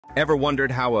Ever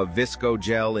wondered how a Visco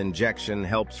Gel injection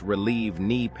helps relieve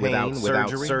knee pain without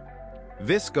surgery?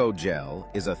 Visco Gel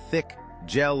is a thick,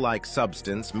 gel-like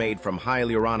substance made from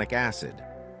hyaluronic acid,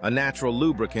 a natural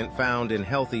lubricant found in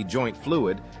healthy joint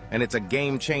fluid, and it's a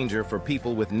game changer for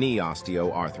people with knee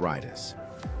osteoarthritis.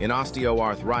 In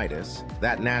osteoarthritis,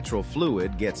 that natural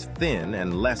fluid gets thin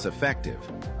and less effective,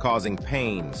 causing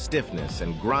pain, stiffness,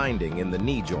 and grinding in the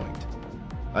knee joint.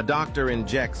 A doctor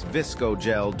injects Visco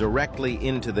Gel directly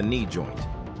into the knee joint,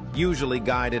 usually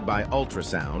guided by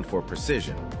ultrasound for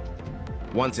precision.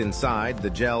 Once inside, the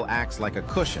gel acts like a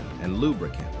cushion and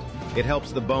lubricant. It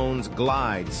helps the bones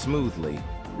glide smoothly,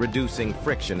 reducing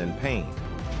friction and pain.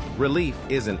 Relief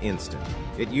isn't instant.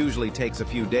 It usually takes a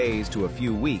few days to a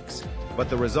few weeks, but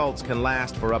the results can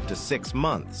last for up to 6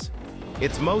 months.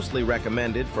 It's mostly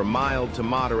recommended for mild to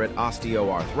moderate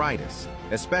osteoarthritis,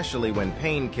 especially when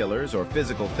painkillers or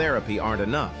physical therapy aren't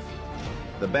enough.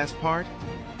 The best part?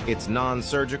 It's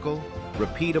non-surgical,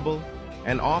 repeatable,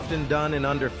 and often done in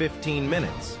under 15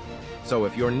 minutes. So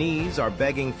if your knees are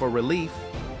begging for relief,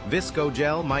 Visco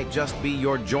Gel might just be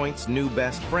your joint's new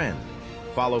best friend.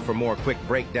 Follow for more quick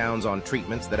breakdowns on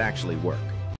treatments that actually work.